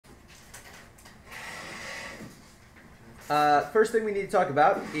First thing we need to talk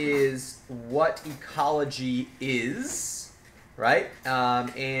about is what ecology is, right?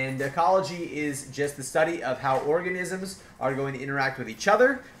 And ecology is just the study of how organisms are going to interact with each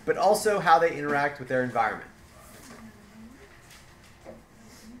other, but also how they interact with their environment.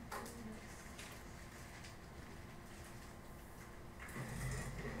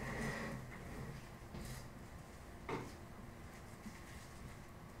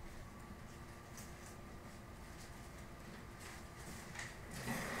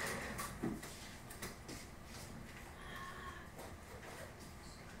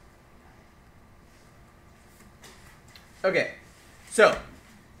 Okay, so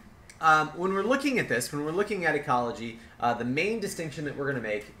when we're looking at this, when we're looking at ecology, the main distinction that we're going to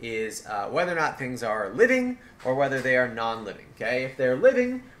make is whether or not things are living or whether they are non-living. Okay, if they're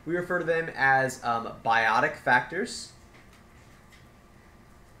living, we refer to them as biotic factors.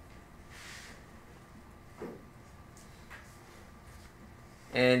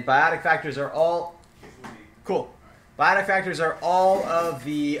 And biotic factors are all cool. Biotic factors are all of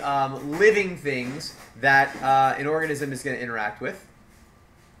the living things that an organism is going to interact with.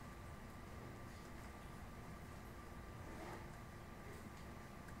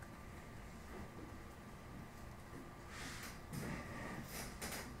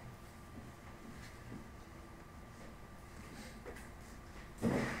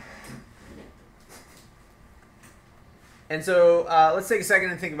 And so let's take a second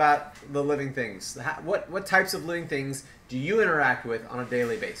and think about the living things. What types of living things do you interact with on a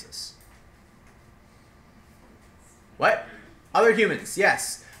daily basis? What? Other humans,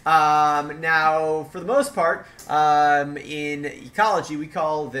 yes. Now, for the most part, in ecology, we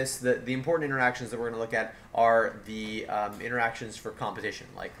call this the important interactions that we're going to look at are the interactions for competition,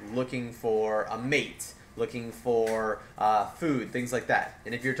 like looking for a mate, looking for food, things like that.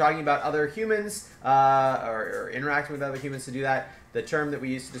 And if you're talking about other humans or interacting with other humans to do that, the term that we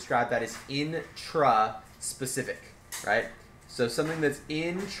use to describe that is intra-specific, right? So something that's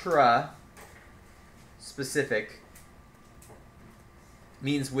intra-specific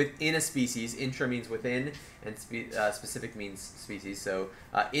means within a species. Intra means within, and specific means species. So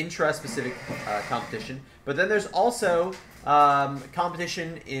intra-specific competition. But then there's also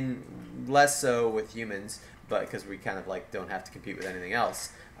competition in less so with humans, but because we kind of like don't have to compete with anything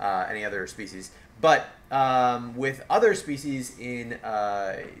else, any other species. But with other species in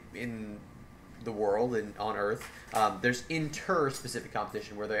the world and on Earth, there's inter-specific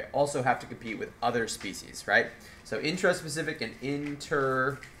competition where they also have to compete with other species, right? So intra-specific and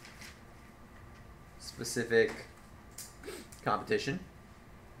inter-specific competition.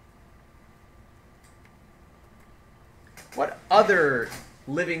 What other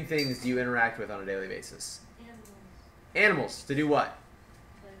living things do you interact with on a daily basis? Animals. To do what?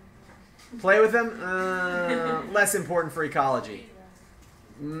 Play with them? Less important for ecology.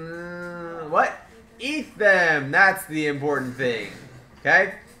 What? Eat them. That's the important thing.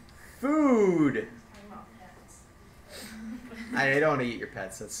 Okay? Food. I don't want to eat your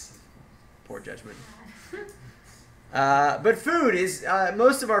pets. That's poor judgment. But food is,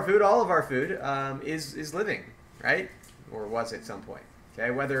 most of our food, all of our food, is living, right? Or was at some point.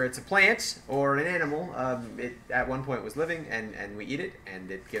 Okay? Whether it's a plant or an animal, it at one point was living, and we eat it,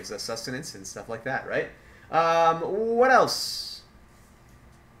 and it gives us sustenance and stuff like that, right? What else?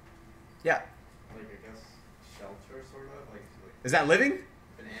 Yeah. Like, I guess, shelter, sort of? Like is that living? If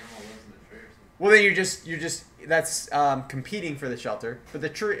an animal lives in a tree or something. Well, then you're just that's competing for the shelter. But the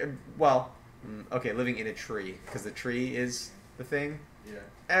tree, well, okay, living in a tree, because the tree is the thing.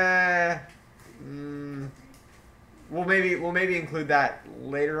 Yeah. We'll maybe include that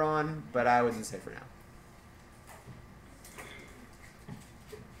later on, but I wouldn't say for now.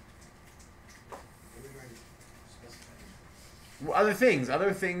 Other things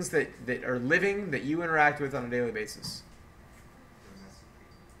that are living that you interact with on a daily basis.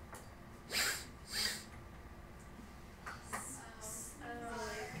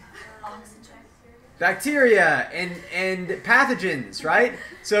 Bacteria and pathogens, right?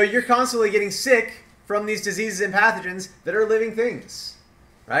 So you're constantly getting sick from these diseases and pathogens that are living things,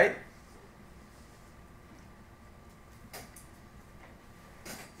 right?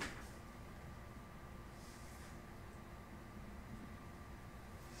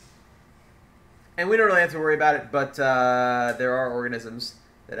 And we don't really have to worry about it, but there are organisms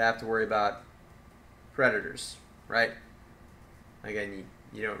that have to worry about predators, right? Again,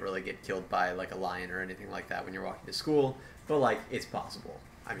 you don't really get killed by like a lion or anything like that when you're walking to school, but like it's possible.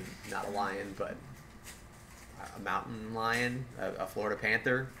 I mean, not a lion, but a mountain lion, a Florida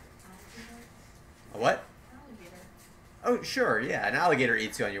panther. A what? Alligator. Oh, sure, yeah. An alligator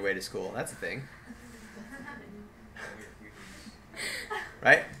eats you on your way to school. That's a thing. We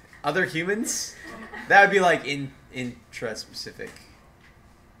right? Other humans? That would be like intraspecific.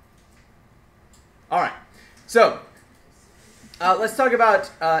 All right. So let's talk about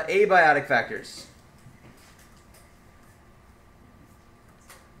abiotic factors.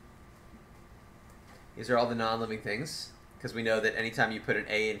 These are all the non-living things, because we know that anytime you put an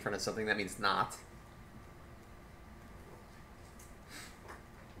A in front of something, that means not.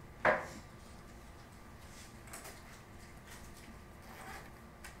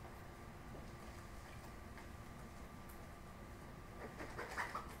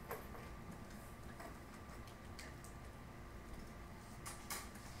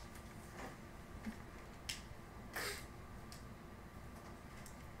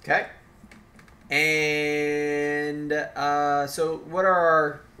 Okay. And so what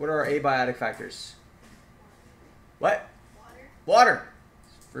are our abiotic factors? What? Water.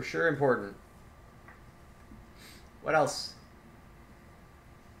 For sure important. What else?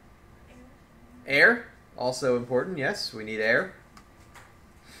 Air. Also important. Yes, we need air.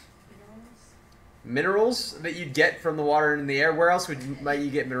 Minerals that you'd get from the water and the air. Where else might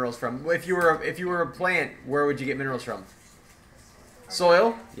you get minerals from? If you were a plant, where would you get minerals from?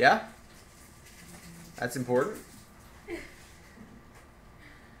 Soil. Yeah. That's important.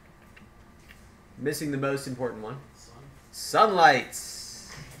 Missing the most important one. Sunlight.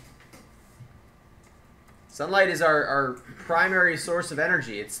 Sunlight is our primary source of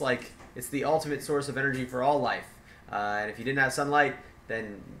energy. It's the ultimate source of energy for all life. And if you didn't have sunlight,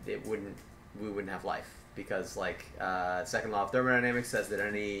 then we wouldn't have life, because second law of thermodynamics says that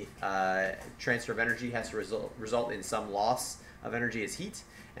any transfer of energy has to result in some loss of energy as heat.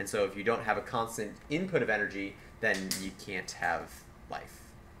 And so if you don't have a constant input of energy, then you can't have life,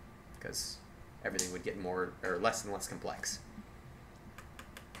 because everything would get more or less and less complex.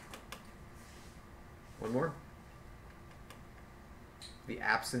 One more. The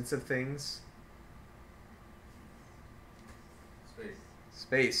absence of things. Space.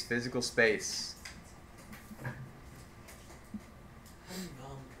 Space, physical space. How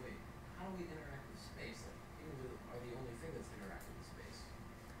do we interact with space? Like, humans are the only thing that's interacting with space.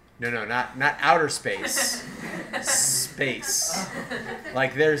 No, not outer space. Space.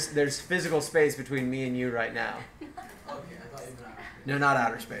 Like there's physical space between me and you right now. Okay, I thought you meant. No, not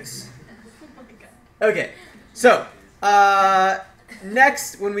outer space. Okay, so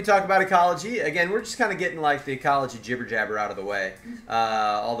next, when we talk about ecology, again, we're just kind of getting like the ecology jibber jabber out of the way,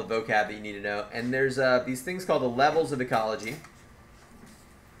 all the vocab that you need to know. And there's these things called the levels of ecology.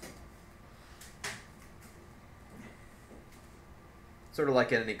 Sort of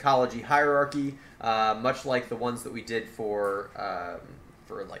like an ecology hierarchy, much like the ones that we did for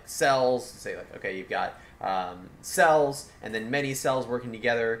like cells. Say like, okay, you've got cells, and then many cells working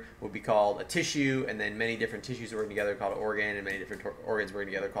together would be called a tissue, and then many different tissues working together called an organ, and many different organs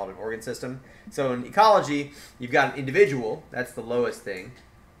working together called an organ system. So in ecology, you've got an individual. That's the lowest thing.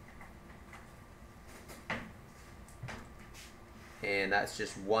 And that's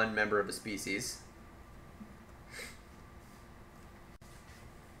just one member of a species.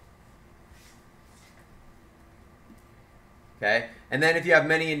 Okay, and then if you have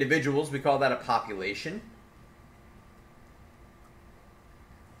many individuals, we call that a population.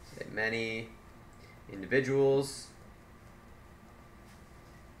 Say many individuals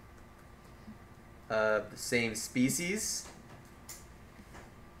of the same species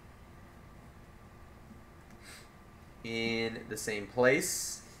in the same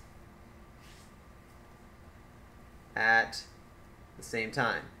place at the same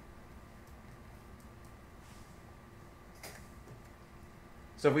time.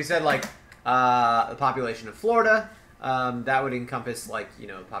 So if we said like the population of Florida, that would encompass like, you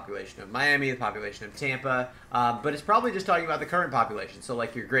know, the population of Miami, the population of Tampa, but it's probably just talking about the current population. So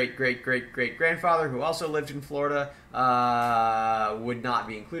like your great-great-great-great-grandfather who also lived in Florida would not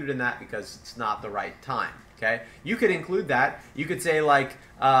be included in that because it's not the right time. Okay, you could include that. You could say like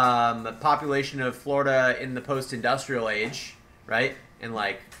the population of Florida in the post-industrial age, right? And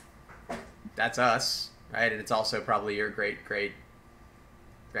like that's us, right? And it's also probably your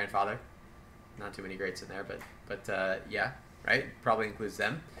great-great-grandfather. Not too many greats in there, but yeah, right? Probably includes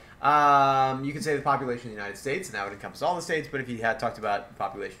them. You could say the population of the United States, and that would encompass all the states, but if you had talked about the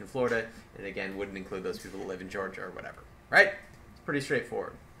population of Florida, it again wouldn't include those people that live in Georgia or whatever, right? It's pretty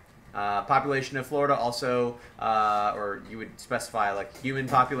straightforward. Population of Florida also, or you would specify like human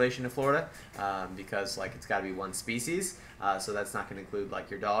population of Florida, because like it's got to be one species, so that's not going to include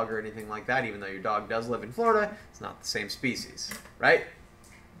like your dog or anything like that, even though your dog does live in Florida, it's not the same species, right?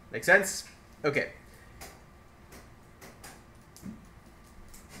 Make sense? Okay.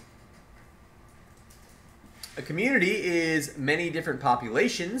 A community is many different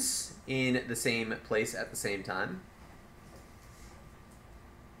populations in the same place at the same time.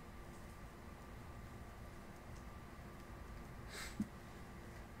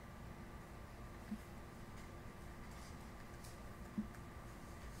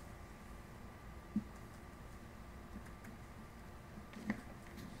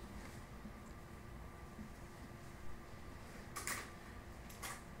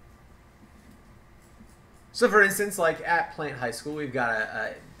 So, for instance, like at Plant High School, we've got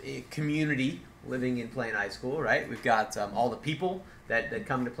a community living in Plant High School, right? We've got all the people that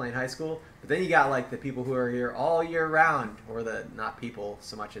come to Plant High School, but then you got like the people who are here all year round, or the not people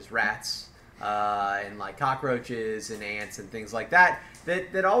so much as rats and like cockroaches and ants and things like that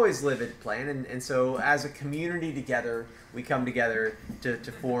that always live at Plant. And so, as a community together, we come together to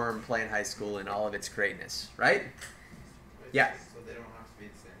form Plant High School in all of its greatness, right? Yeah. So they don't have to be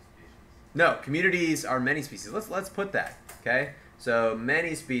the same species. No, communities are many species. Let's put that. Okay, so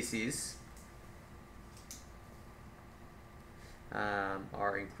many species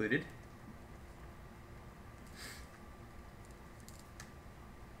are included.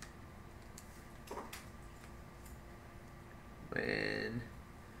 When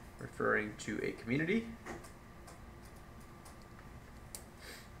referring to a community.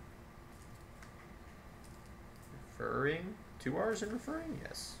 Referring, 2 R's in referring,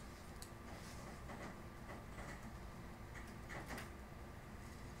 yes.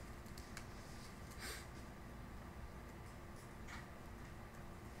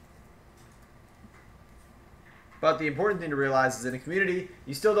 But the important thing to realize is in a community,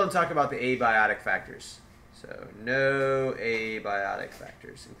 you still don't talk about the abiotic factors. So no abiotic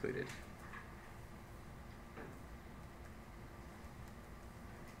factors included.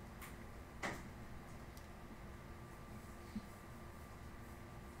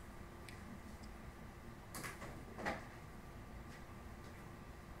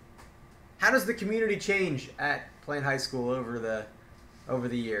 How does the community change at Plant High School over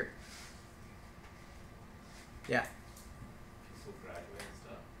the year? Yeah. People graduate and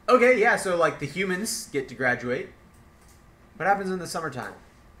stuff. Okay, yeah, so like the humans get to graduate. What happens in the summertime?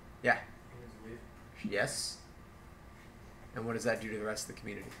 Yeah. Humans leave. Yes. And what does that do to the rest of the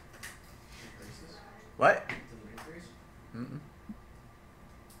community? Increases. What? Does it increase? Mm-mm.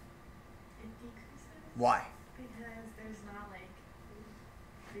 It decreases Why? because there's not like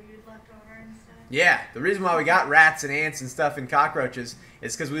food left over and stuff. Yeah, the reason why we got rats and ants and stuff and cockroaches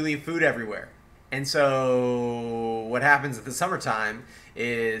is because we leave food everywhere. And so what happens at the summertime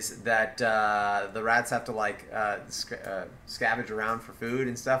is that the rats have to like scavenge around for food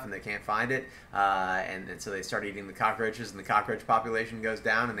and stuff, and they can't find it, and so they start eating the cockroaches, and the cockroach population goes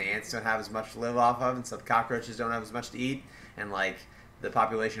down, and the ants don't have as much to live off of, and so the cockroaches don't have as much to eat, and like the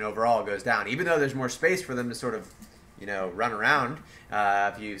population overall goes down, even though there's more space for them to sort of, you know, run around.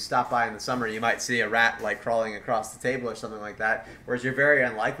 If you stop by in the summer, you might see a rat like crawling across the table or something like that, whereas you're very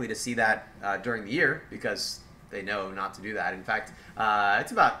unlikely to see that during the year because they know not to do that. In fact,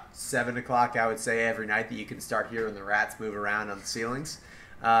 it's about 7 o'clock, I would say, every night that you can start hearing the rats move around on the ceilings.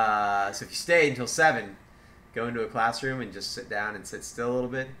 So if you stay until 7, go into a classroom and just sit down and sit still a little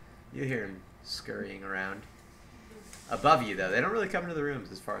bit, you hear them scurrying around. Above you, though. They don't really come into the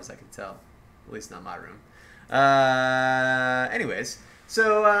rooms as far as I can tell. At least not my room. Anyways,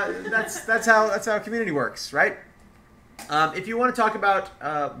 so that's how community works, right? If you want to talk about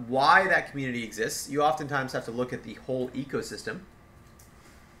why that community exists, you oftentimes have to look at the whole ecosystem.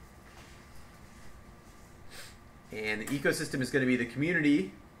 And the ecosystem is going to be the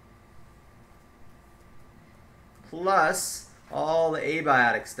community plus all the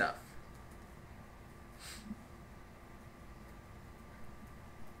abiotic stuff.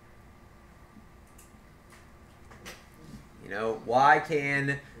 You know, why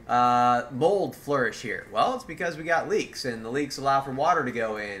can mold flourish here? Well, it's because we got leaks, and the leaks allow for water to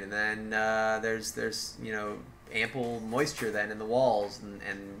go in, and then there's you know, ample moisture then in the walls, and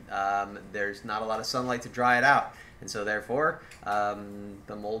there's not a lot of sunlight to dry it out, and so therefore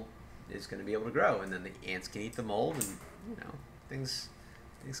the mold is going to be able to grow, and then the ants can eat the mold, and you know, things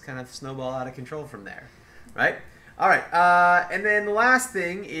kind of snowball out of control from there, right? All right, and then the last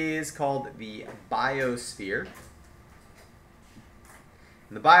thing is called the biosphere.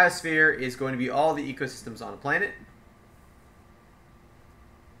 And the biosphere is going to be all the ecosystems on a planet.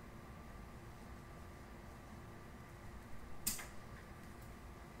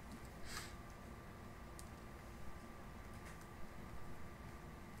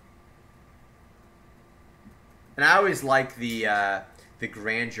 And I always like the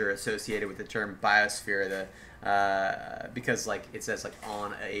grandeur associated with the term biosphere, because like it says like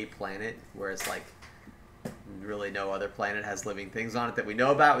on a planet, whereas like really no other planet has living things on it that we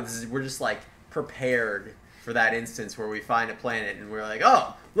know about. We're just like prepared for that instance where we find a planet and we're like,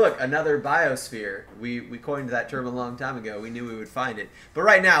 oh, look, another biosphere. We coined that term a long time ago. We knew we would find it. But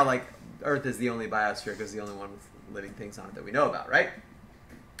right now, like, Earth is the only biosphere because it's the only one with living things on it that we know about, right?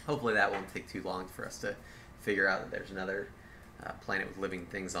 Hopefully that won't take too long for us to figure out that there's another planet with living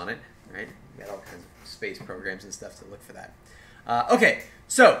things on it, right? We got all kinds of space programs and stuff to look for that. Okay,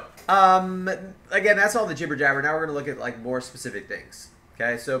 so again, that's all the jibber jabber. Now we're going to look at like more specific things.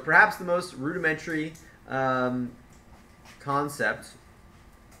 Okay, so perhaps the most rudimentary concept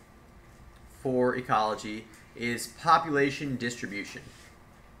for ecology is population distribution.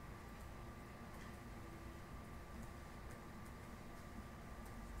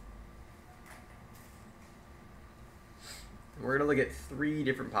 We're going to look at 3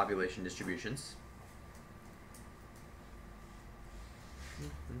 different population distributions.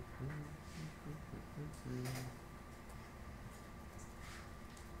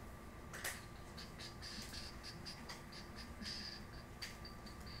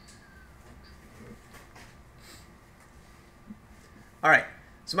 All right,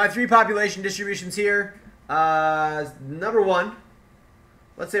 so my 3 population distributions here. Number 1,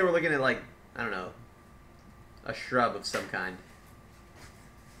 let's say we're looking at like, I don't know, a shrub of some kind.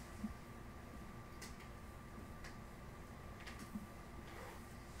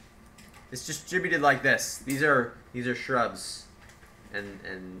 It's distributed like this. These are shrubs,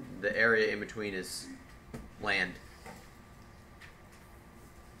 and the area in between is land.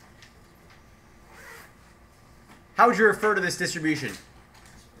 How would you refer to this distribution?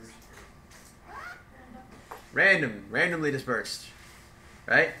 Random, randomly dispersed,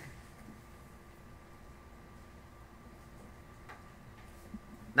 right?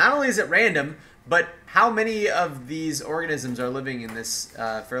 Not only is it random, but how many of these organisms are living in this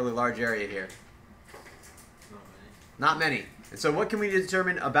fairly large area here? Not many. And so what can we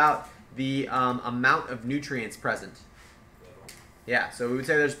determine about the amount of nutrients present? Yeah, so we would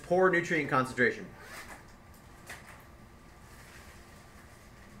say there's poor nutrient concentration.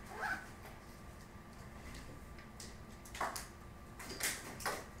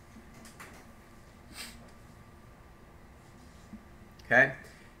 Okay.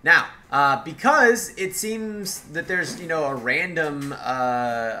 Now, because it seems that there's, a random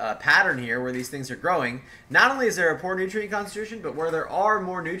pattern here where these things are growing, not only is there a poor nutrient concentration, but where there are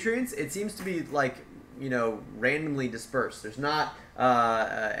more nutrients, it seems to be like, randomly dispersed. There's not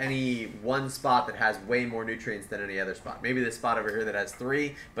any one spot that has way more nutrients than any other spot. Maybe this spot over here that has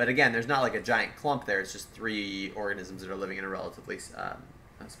 3, but again, there's not like a giant clump there. It's just 3 organisms that are living in a relatively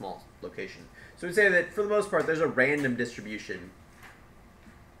small location. So we'd say that for the most part, there's a random distribution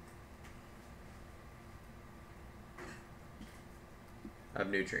of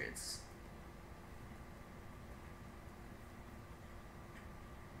nutrients.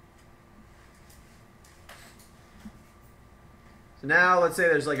 So now let's say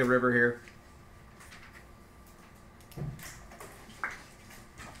there's like a river here.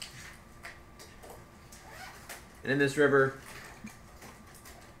 And in this river,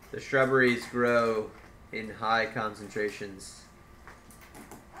 the shrubberies grow in high concentrations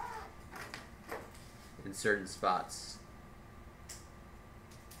in certain spots.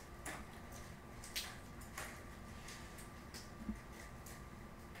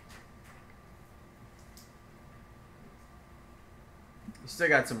 Still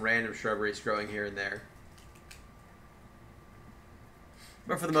got some random shrubberies growing here and there.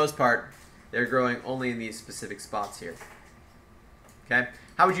 But for the most part, they're growing only in these specific spots here. Okay?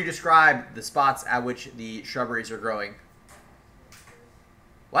 How would you describe the spots at which the shrubberies are growing?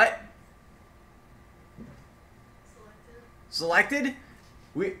 What? Selected?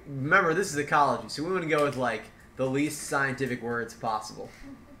 Remember, this is ecology, so we want to go with like the least scientific words possible.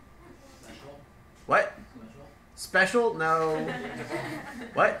 Special? What? Special? No.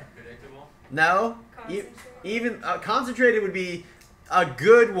 What? Predictable? No. Concentrated. Even concentrated would be a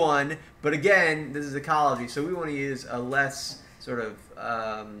good one, but again, this is ecology, so we want to use a less sort of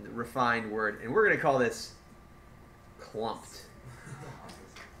refined word, and we're going to call this clumped.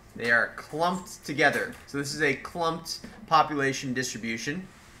 They are clumped together. So this is a clumped population distribution.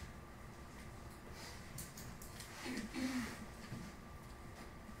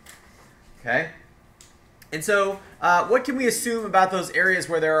 Okay. And so, what can we assume about those areas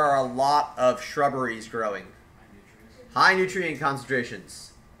where there are a lot of shrubberies growing? High nutrient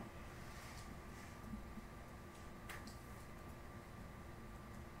concentrations.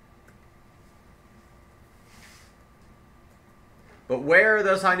 But where are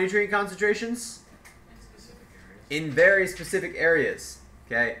those high nutrient concentrations? In specific areas. In very specific areas.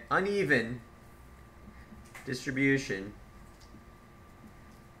 Okay, uneven distribution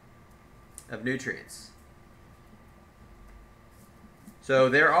of nutrients. So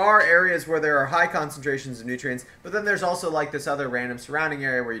there are areas where there are high concentrations of nutrients, but then there's also like this other random surrounding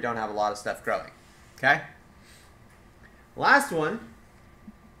area where you don't have a lot of stuff growing. Okay? Last one.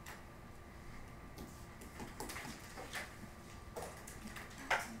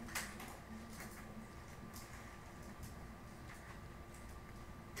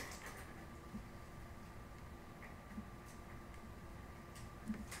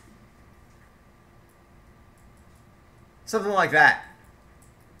 Something like that.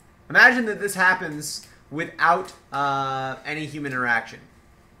 Imagine that this happens without any human interaction.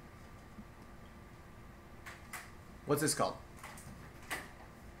 What's this called?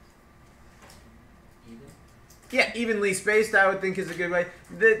 Even? Yeah, evenly spaced, I would think, is a good way.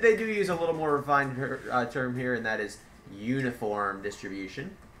 They do use a little more refined term here, and that is uniform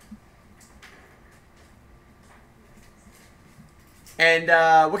distribution. And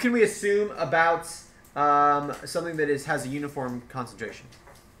what can we assume about something that has a uniform concentration?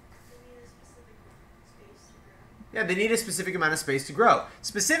 Yeah, they need a specific amount of space to grow.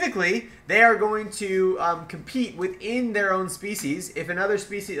 Specifically, they are going to compete within their own species. If another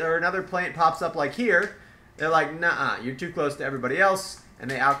species or another plant pops up like here, they're like, nah, you're too close to everybody else,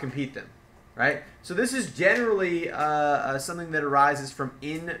 and they outcompete them, right? So this is generally something that arises from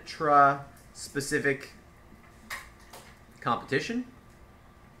intra-specific competition.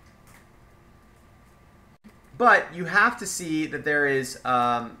 But you have to see that there is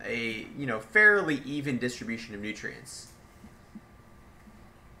a fairly even distribution of nutrients.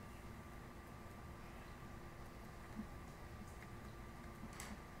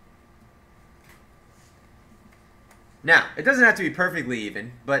 Now, it doesn't have to be perfectly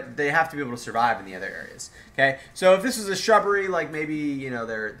even, but they have to be able to survive in the other areas. Okay, so if this was a shrubbery, like maybe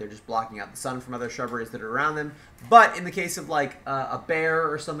they're just blocking out the sun from other shrubberies that are around them. But in the case of like a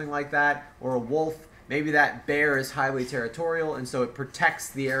bear or something like that, or a wolf, maybe that bear is highly territorial, and so it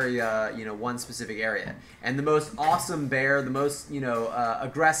protects the area, one specific area. And the most awesome bear, the most,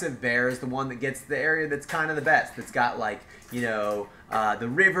 aggressive bear is the one that gets the area that's kind of the best. That's got like, the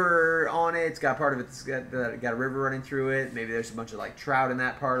river on it. It's got part of it that's got a river running through it. Maybe there's a bunch of like trout in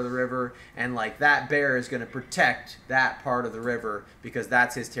that part of the river. And like that bear is going to protect that part of the river because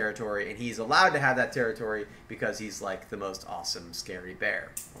that's his territory. And he's allowed to have that territory because he's like the most awesome, scary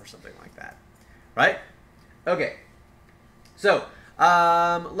bear or something like that. Right? Okay. So,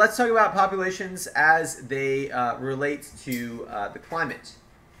 let's talk about populations as they relate to the climate.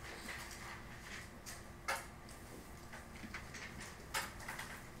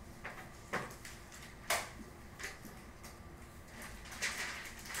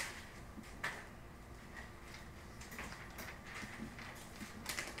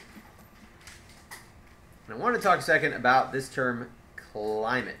 And I want to talk a second about this term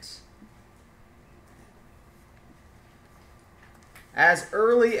climate. As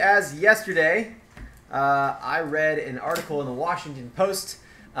early as yesterday, I read an article in the Washington Post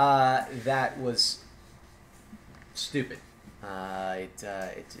that was stupid. It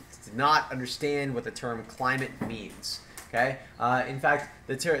did not understand what the term climate means. Okay. In fact,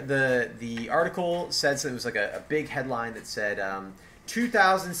 the article said it was like a big headline that said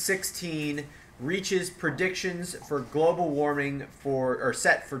 2016 reaches predictions for global warming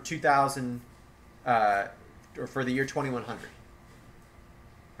set for 2000 or for the year 2100.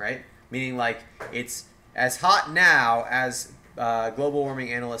 Right? Meaning like it's as hot now as global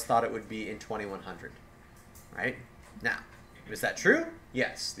warming analysts thought it would be in 2100. Right? Now, is that true?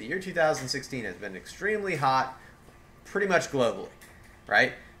 Yes. The year 2016 has been extremely hot pretty much globally.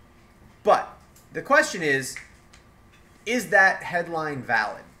 Right? But the question is that headline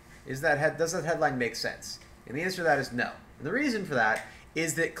valid? Does that headline make sense? And the answer to that is no. And the reason for that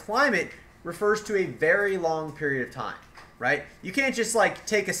is that climate refers to a very long period of time. Right? You can't just like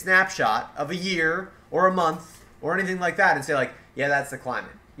take a snapshot of a year or a month or anything like that and say like, yeah, that's the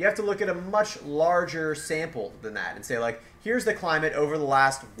climate. You have to look at a much larger sample than that and say like, here's the climate over the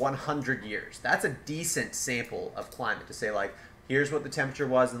last 100 years. That's a decent sample of climate to say like, here's what the temperature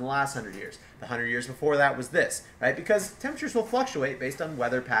was in the last 100 years. The 100 years before that was this, right? Because temperatures will fluctuate based on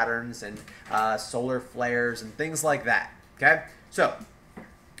weather patterns and solar flares and things like that. Okay? So,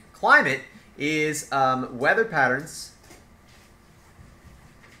 climate is weather patterns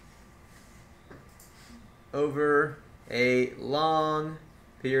over a long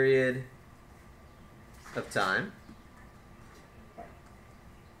period of time.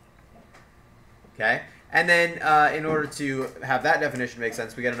 Okay? And then in order to have that definition make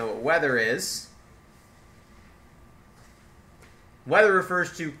sense, we got to know what weather is. Weather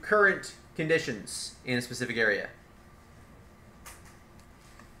refers to current conditions in a specific area?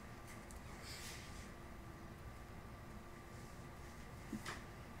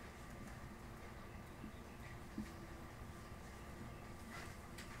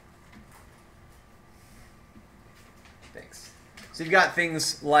 Thanks. So you've got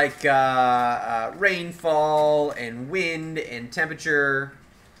things like rainfall and wind and temperature.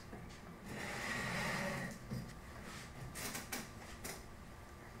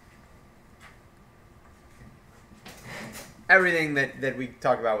 Everything that we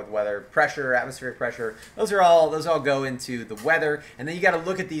talk about with weather, pressure, atmospheric pressure, those all go into the weather, and then you got to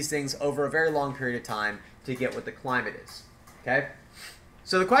look at these things over a very long period of time to get what the climate is. Okay,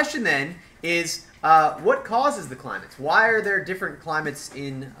 so the question then is, what causes the climates? Why are there different climates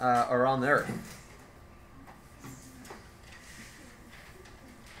in or on the Earth?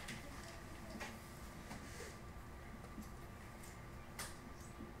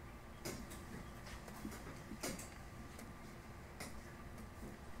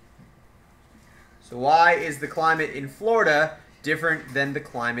 So why is the climate in Florida different than the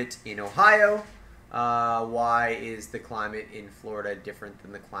climate in Ohio? Why is the climate in Florida different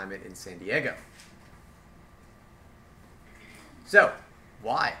than the climate in San Diego? So,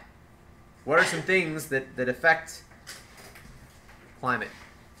 why? What are some things that affect climate?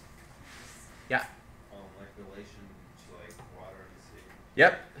 Yeah. Like relation to like water and the sea.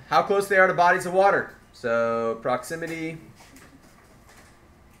 Yep. How close they are to bodies of water. So, proximity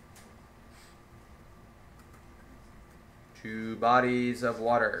to bodies of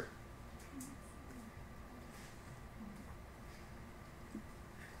water.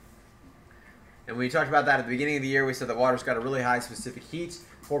 And we talked about that at the beginning of the year. We said that water's got a really high specific heat,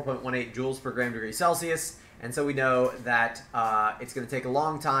 4.18 joules per gram degree Celsius. And so we know that it's going to take a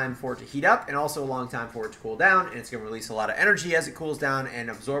long time for it to heat up and also a long time for it to cool down. And it's going to release a lot of energy as it cools down and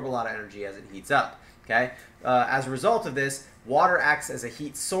absorb a lot of energy as it heats up. Okay. As a result of this, water acts as a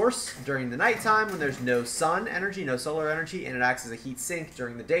heat source during the nighttime when there's no sun energy, no solar energy, and it acts as a heat sink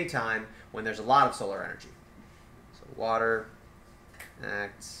during the daytime when there's a lot of solar energy. So water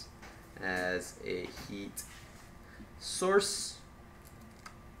acts as a heat source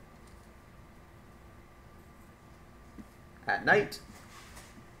at night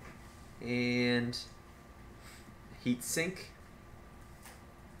and heat sink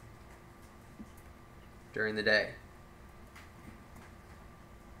during the day.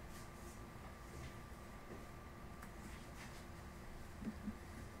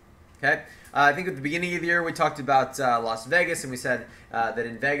 Okay, I think at the beginning of the year we talked about Las Vegas, and we said that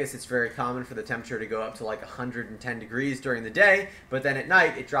in Vegas it's very common for the temperature to go up to like 110 degrees during the day, but then at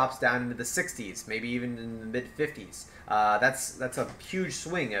night it drops down into the 60s, maybe even in the mid 50s. That's a huge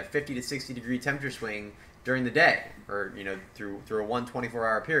swing, a 50 to 60 degree temperature swing during the day, or through a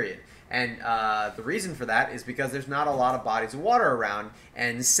 124-hour period. And the reason for that is because there's not a lot of bodies of water around,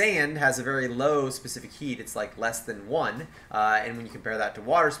 and sand has a very low specific heat. It's like less than 1. And when you compare that to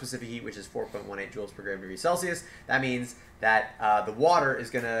water specific heat, which is 4.18 joules per gram degree Celsius, that means that the water is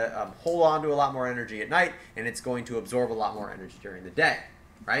going to hold on to a lot more energy at night, and it's going to absorb a lot more energy during the day.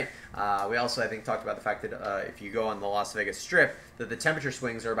 Right? We also, I think, talked about the fact that if you go on the Las Vegas Strip, that the temperature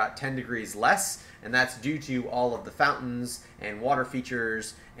swings are about 10 degrees less, and that's due to all of the fountains and water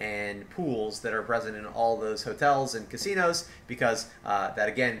features and pools that are present in all those hotels and casinos, because that,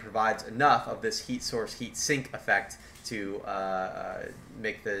 again, provides enough of this heat source, heat sink effect to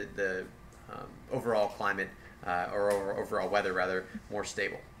make the overall climate, or overall weather, rather, more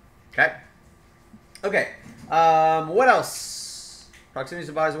stable. Okay? Okay. What else? Proximity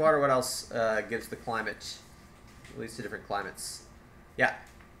to bodies of water, what else gives the climate, leads to different climates? Yeah?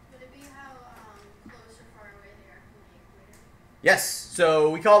 Would it be how close or far away they are from the equator? Yes. So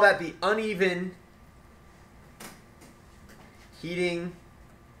we call that the uneven heating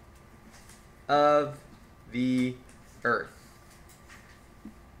of the Earth.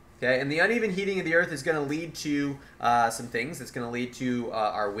 Okay, and the uneven heating of the Earth is going to lead to some things. It's going to lead to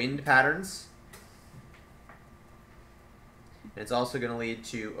our wind patterns. And it's also going to lead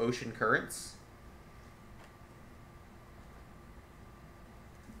to ocean currents.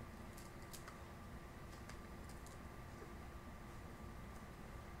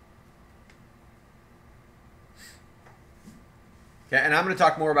 Okay, and I'm going to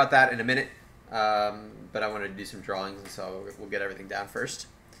talk more about that in a minute, but I want to do some drawings, and so we'll get everything down first.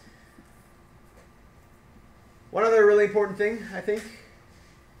 One other really important thing, I think.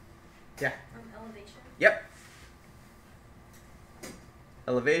 Yeah. Elevation. Yep.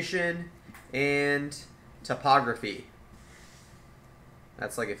 Elevation and topography.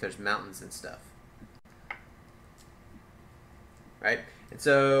 That's like if there's mountains and stuff. Right? And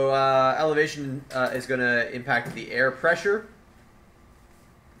so elevation is going to impact the air pressure.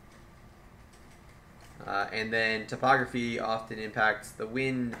 And then topography often impacts the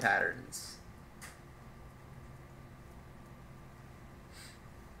wind patterns.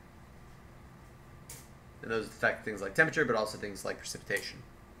 And those affect things like temperature, but also things like precipitation.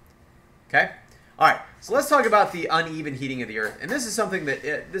 Okay? All right, so let's talk about the uneven heating of the Earth. And this is something that,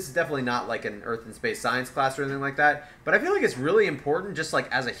 this is definitely not like an Earth and space science class or anything like that, but I feel like it's really important just like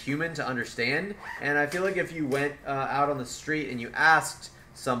as a human to understand. And I feel like if you went out on the street and you asked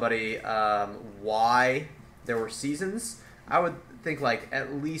somebody why there were seasons, I would think like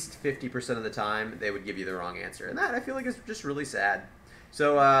at least 50% of the time they would give you the wrong answer. And that I feel like is just really sad.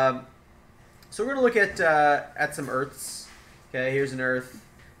 So, so we're going to look at some Earths. Okay, here's an Earth.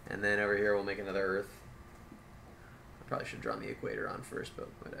 And then over here we'll make another Earth. I probably should have drawn the equator on first, but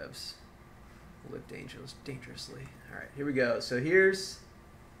whatevs. We'll live dangerously. Alright, here we go. So here's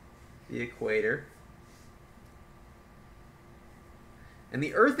the equator. And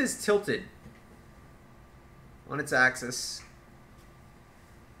the Earth is tilted on its axis.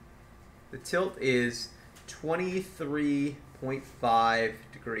 The tilt is 23.5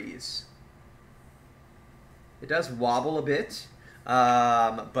 degrees. It does wobble a bit,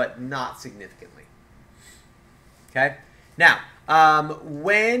 but not significantly. Okay? Now,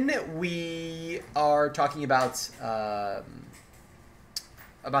 when we are talking about the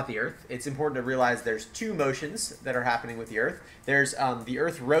Earth, it's important to realize there's two motions that are happening with the Earth. There's the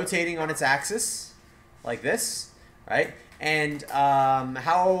Earth rotating on its axis, like this, right? And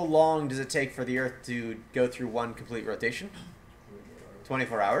how long does it take for the Earth to go through one complete rotation?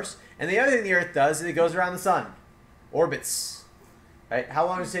 24 hours. And the other thing the Earth does is it goes around the sun, orbits. Right? How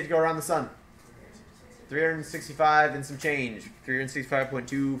long does it take to go around the sun? 365 and some change.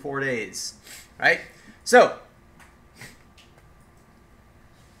 365.24 days. Right? So,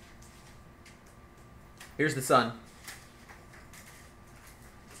 here's the sun.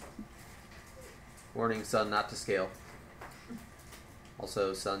 Warning, sun not to scale.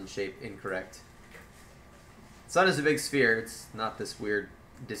 Also, sun shape incorrect. Sun is a big sphere. It's not this weird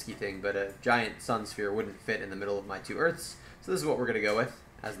disky thing, but a giant sun sphere wouldn't fit in the middle of my two Earths. So this is what we're going to go with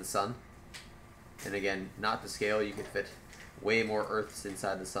as the sun. And again, not to scale. You could fit way more Earths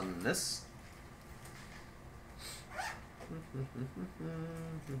inside the sun than this.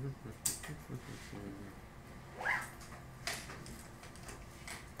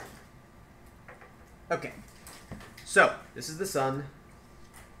 Okay. So, this is the sun.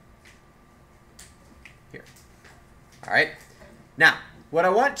 Here. All right. Now, what I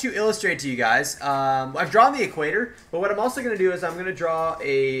want to illustrate to you guys, I've drawn the equator, but what I'm also going to do is I'm going to draw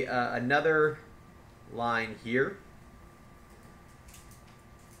another line here.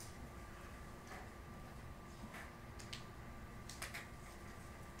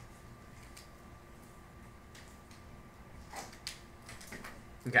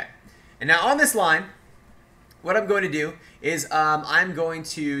 Okay. And now on this line, what I'm going to do is I'm going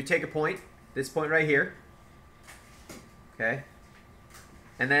to take a point, this point right here. Okay.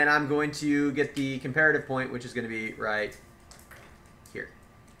 And then I'm going to get the comparative point, which is going to be right here.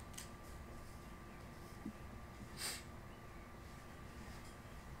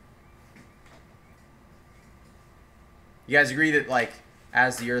 You guys agree that, like,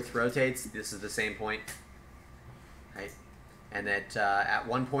 as the Earth rotates, this is the same point, right? And that at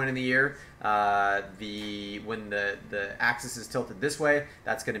one point in the year, when the axis is tilted this way,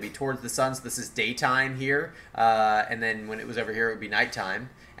 that's going to be towards the sun. So this is daytime here. And then when it was over here, it would be nighttime.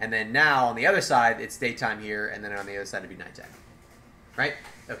 And then now on the other side, it's daytime here. And then on the other side, it'd be nighttime. Right?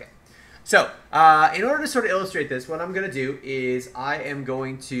 Okay. So in order to sort of illustrate this, what I'm going to do is I am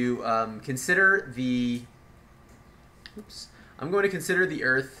going to consider the... Oops. I'm going to consider the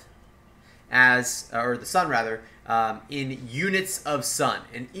Earth as, or the sun rather, in units of sun.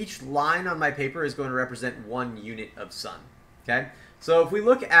 And each line on my paper is going to represent 1 unit of sun. Okay? So if we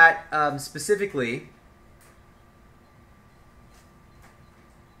look at specifically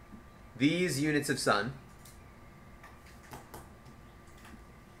these units of sun,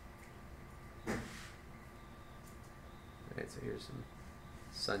 right, so here's some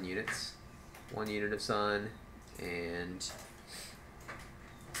sun units. 1 unit of sun and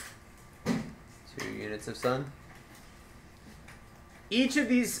 2 units of sun. Each of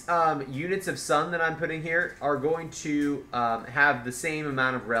these units of sun that I'm putting here are going to have the same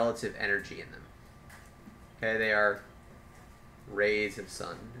amount of relative energy in them. Okay, they are rays of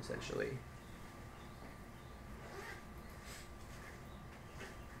sun, essentially.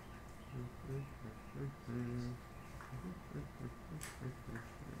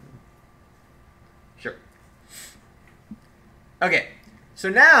 Sure. Okay, So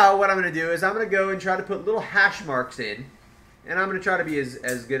now what I'm going to do is I'm going to go and try to put little hash marks in. And I'm going to try to be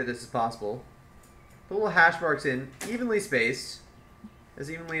as good at this as possible. Put little hash marks in, evenly spaced, as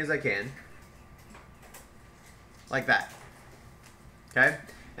evenly as I can. Like that. Okay?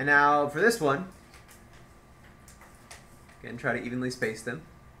 And now for this one, again, try to evenly space them.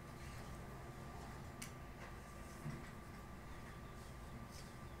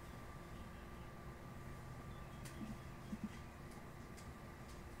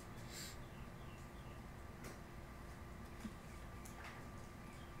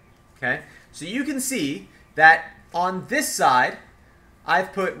 Okay, so you can see that on this side,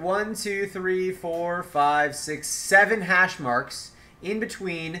 I've put 1, 2, 3, 4, 5, 6, 7 hash marks in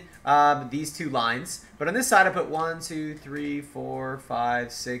between these two lines. But on this side, I put 1, 2, 3, 4,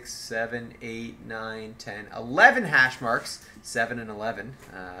 5, 6, 7, 8, 9, 10, 11 hash marks. 7 and 11.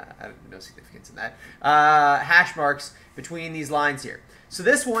 I have no significance in that. Hash marks between these lines here. So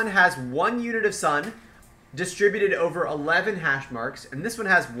this one has 1 unit of sun distributed over 11 hash marks, and this one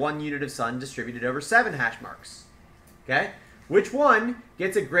has 1 unit of sun distributed over 7 hash marks. Okay? Which one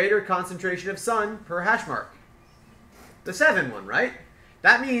gets a greater concentration of sun per hash mark? The 7 one, right?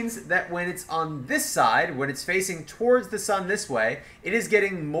 That means that when it's on this side, when it's facing towards the sun this way, it is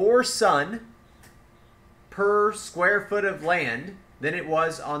getting more sun per square foot of land than it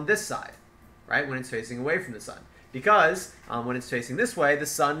was on this side, right? When it's facing away from the sun. Because when it's facing this way, the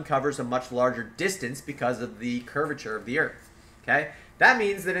sun covers a much larger distance because of the curvature of the Earth. Okay? That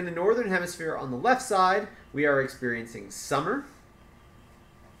means that in the northern hemisphere on the left side, we are experiencing summer.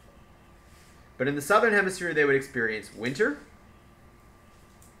 But in the southern hemisphere, they would experience winter.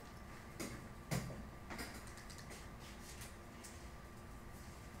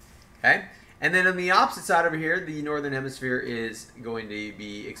 Okay? And then on the opposite side over here, the northern hemisphere is going to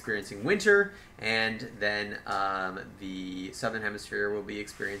be experiencing winter, and then the southern hemisphere will be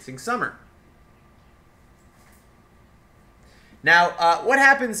experiencing summer. Now, what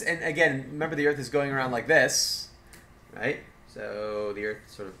happens, and again, remember the Earth is going around like this, right? So the Earth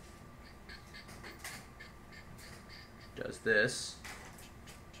sort of does this.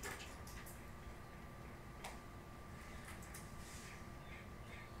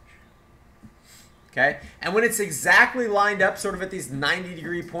 Okay, and when it's exactly lined up sort of at these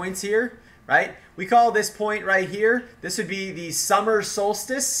 90-degree points here, right, we call this point right here, this would be the summer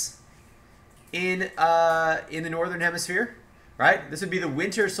solstice in the northern hemisphere, right? This would be the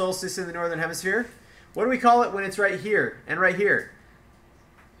winter solstice in the northern hemisphere. What do we call it when it's right here and right here?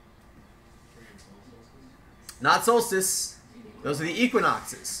 Not solstice. Those are the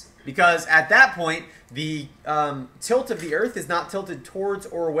equinoxes. Because at that point, the tilt of the Earth is not tilted towards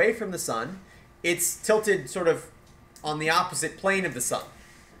or away from the sun. It's tilted sort of on the opposite plane of the sun,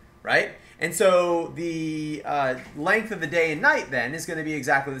 right? And so the length of the day and night then is going to be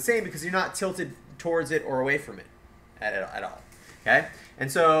exactly the same because you're not tilted towards it or away from it at all, okay?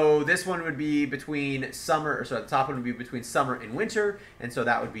 And so this one would be between summer, or so the top one would be between summer and winter, and so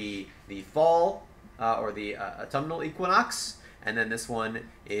that would be the fall or the autumnal equinox, and then this one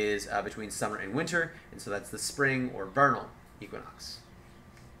is between summer and winter, and so that's the spring or vernal equinox.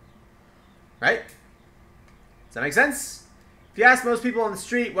 Right? Does that make sense? If you ask most people on the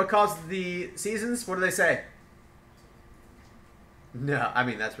street what causes the seasons, what do they say? No, I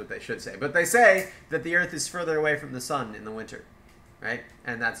mean, that's what they should say. But they say that the Earth is further away from the sun in the winter. Right?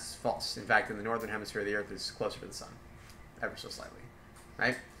 And that's false. In fact, in the northern hemisphere, the Earth is closer to the sun. Ever so slightly.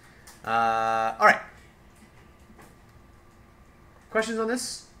 Right? All right. Questions on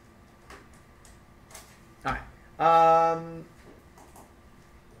this? All right.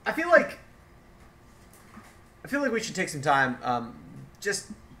 I feel like we should take some time,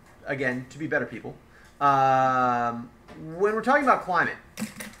 just, again, to be better people. When we're talking about climate,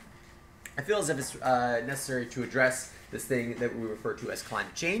 I feel as if it's necessary to address this thing that we refer to as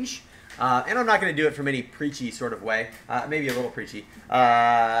climate change. And I'm not going to do it from any preachy sort of way, maybe a little preachy,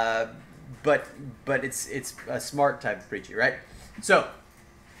 but it's a smart type of preachy, right? So,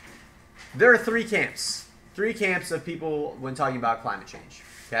 there are three camps of people when talking about climate change,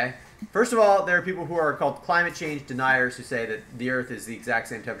 okay? First of all, there are people who are called climate change deniers who say that the Earth is the exact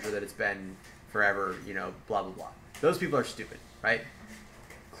same temperature that it's been forever, you know, blah, blah, blah. Those people are stupid, right?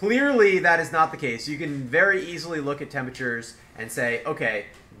 Clearly, that is not the case. You can very easily look at temperatures and say, okay,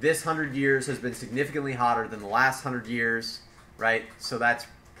 this 100 years has been significantly hotter than the last 100 years, right? So that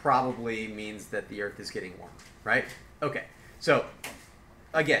probably means that the Earth is getting warmer, right? Okay, so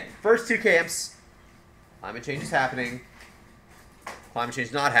again, first two camps, climate change is happening. Climate change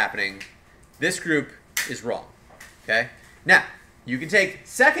is not happening. This group is wrong. Okay? Now, You can take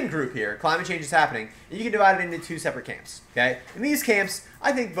second group here, climate change is happening, and you can divide it into two separate camps. Okay? In these camps,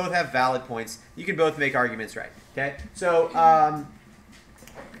 I think both have valid points. You can both make arguments right. Okay? So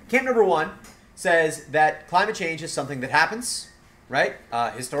camp number one says that climate change is something that happens. Right?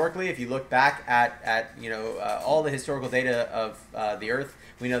 Historically, if you look back at all the historical data of the Earth,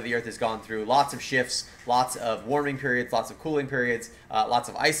 we know the Earth has gone through lots of shifts, lots of warming periods, lots of cooling periods, lots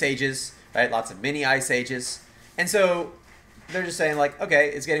of ice ages, right? Lots of mini ice ages. And so they're just saying like, okay,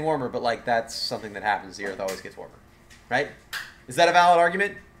 it's getting warmer, but like that's something that happens. The Earth always gets warmer, right? Is that a valid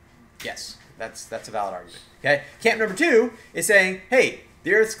argument? Yes, that's a valid argument. Okay. Camp number two is saying, hey,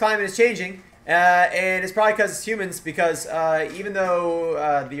 the Earth's climate is changing. And it's probably because it's humans, because even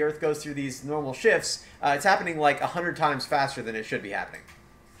though the Earth goes through these normal shifts, it's happening like 100 times faster than it should be happening.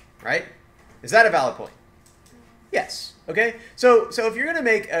 Right? Is that a valid point? Yes. Okay? So if you're going to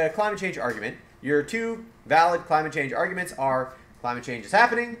make a climate change argument, your two valid climate change arguments are climate change is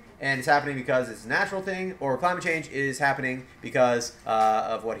happening, and it's happening because it's a natural thing, or climate change is happening because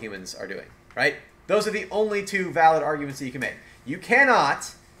of what humans are doing. Right? Those are the only two valid arguments that you can make. You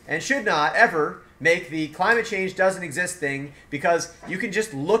cannot and should not ever make the climate change doesn't exist thing, because you can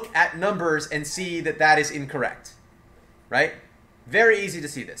just look at numbers and see that that is incorrect. Right? Very easy to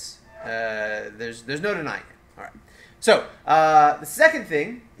see this. There's no denying it. All right. So the second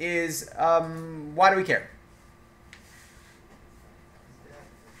thing is why do we care?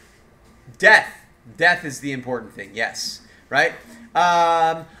 Death. Death is the important thing. Yes. Right?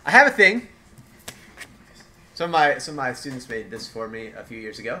 I have a thing. Some of my students made this for me a few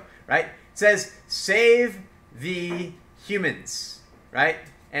years ago, right? It says, save the humans, right?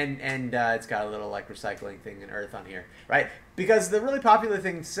 And it's got a little like recycling thing and Earth on here, right? Because the really popular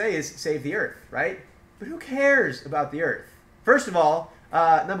thing to say is save the Earth, right? But who cares about the Earth? First of all,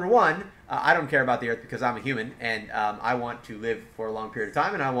 number one, I don't care about the Earth because I'm a human, and I want to live for a long period of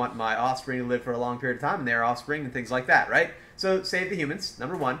time, and I want my offspring to live for a long period of time, and their offspring and things like that, right? So save the humans,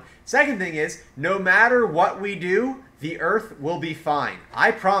 number one. Second thing is, no matter what we do, the Earth will be fine. I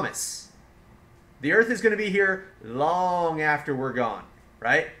promise. The Earth is going to be here long after we're gone,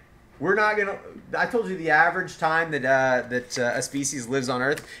 right? We're not going to... I told you the average time that a species lives on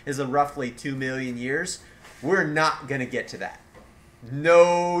Earth is roughly 2 million years. We're not going to get to that.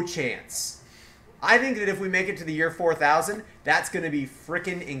 No chance. I think that if we make it to the year 4000, that's going to be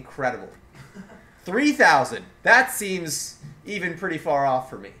freaking incredible. 3000, that seems even pretty far off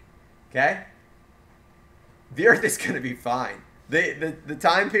for me. Okay? The Earth is going to be fine. The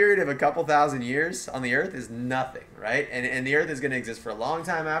time period of a couple thousand years on the Earth is nothing, right? And the Earth is going to exist for a long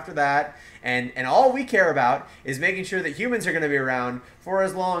time after that. And all we care about is making sure that humans are going to be around for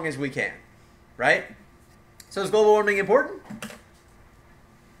as long as we can, right? So is global warming important?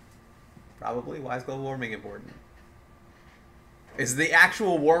 Probably. Why is global warming important? Is the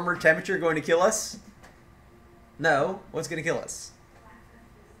actual warmer temperature going to kill us? No. What's going to kill us?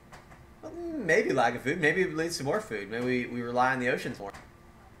 Well, maybe lack of food. Maybe it leads to more food. Maybe we rely on the oceans more.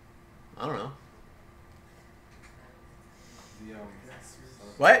 I don't know.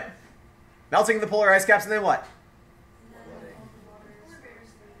 What? Melting the polar ice caps and then what?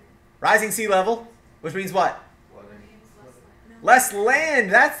 Rising sea level, which means what? Less land.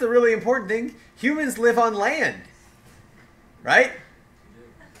 That's the really important thing. Humans live on land. Right?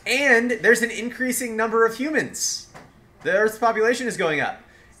 And there's an increasing number of humans. The Earth's population is going up.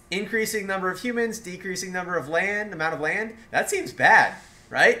 Increasing number of humans, decreasing number of land, amount of land. That seems bad,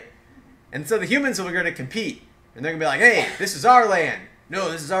 right? And so the humans are going to compete. And they're going to be like, hey, this is our land.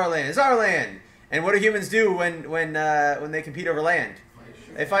 No, this is our land. It's our land. And what do humans do when they compete over land?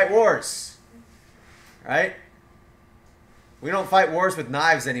 They fight wars. Right? We don't fight wars with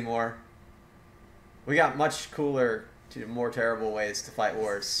knives anymore. We got much cooler, more terrible ways to fight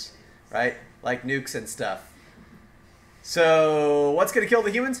wars, right? Like nukes and stuff. So what's going to kill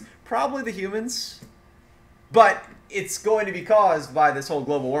the humans? Probably the humans. But it's going to be caused by this whole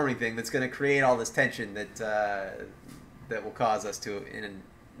global warming thing that's going to create all this tension that that will cause us to, in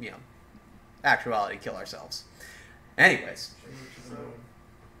actuality, kill ourselves. Anyways. So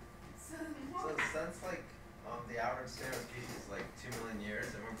since like the average span of species is like 2 million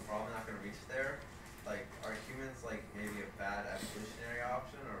years, and we're probably not going to reach there, like are humans like maybe a bad evolutionary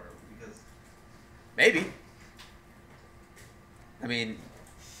option, or because maybe. I mean,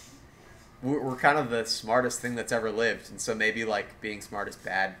 we're kind of the smartest thing that's ever lived, and so maybe like being smart is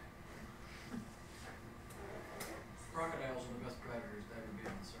bad. Crocodiles are the best predators to ever be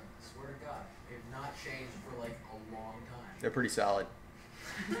on this earth. I swear to God, they've not changed for like a long time. They're pretty solid.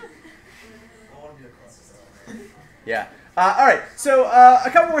 I want to be a crocodile. Yeah. All right. So a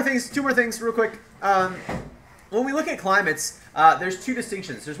couple more things, two more things, real quick. when we look at climates, there's two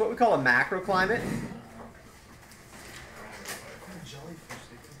distinctions. There's what we call a macroclimate.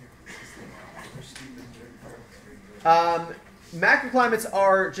 Macroclimates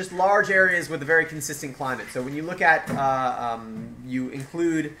are just large areas with a very consistent climate. So when you look at, you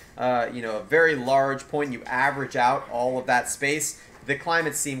include, a very large point, you average out all of that space, the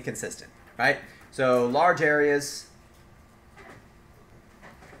climates seem consistent, right? So large areas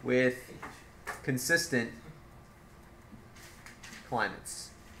with consistent climates.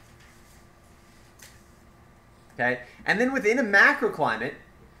 Okay, and then within a macroclimate,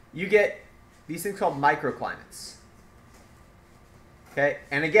 you get these things called microclimates. Okay,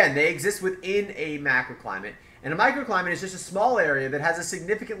 and again, they exist within a macroclimate. And a microclimate is just a small area that has a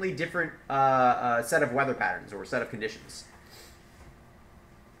significantly different set of weather patterns or set of conditions.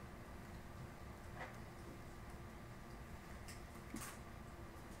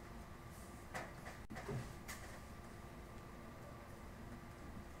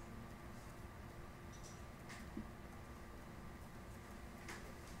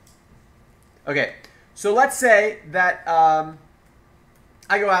 Okay, so let's say that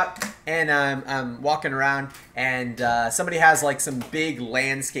I go out and I'm walking around and somebody has like some big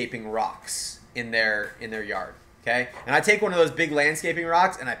landscaping rocks in their yard, okay? And I take one of those big landscaping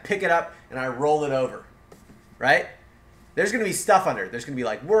rocks and I pick it up and I roll it over, right? There's going to be stuff under it. There's going to be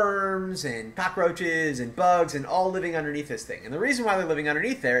like worms and cockroaches and bugs and all living underneath this thing. And the reason why they're living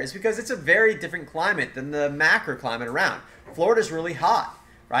underneath there is because it's a very different climate than the macroclimate around. Florida's really hot,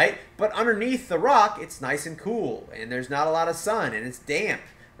 right? But underneath the rock, it's nice and cool, and there's not a lot of sun, and it's damp,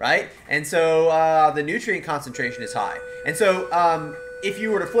 right? And so the nutrient concentration is high. And so if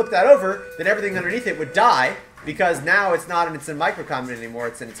you were to flip that over, then everything underneath it would die, because now it's not in its microclimate anymore,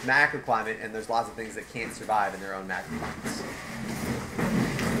 it's in its macroclimate, and there's lots of things that can't survive in their own macroclimates.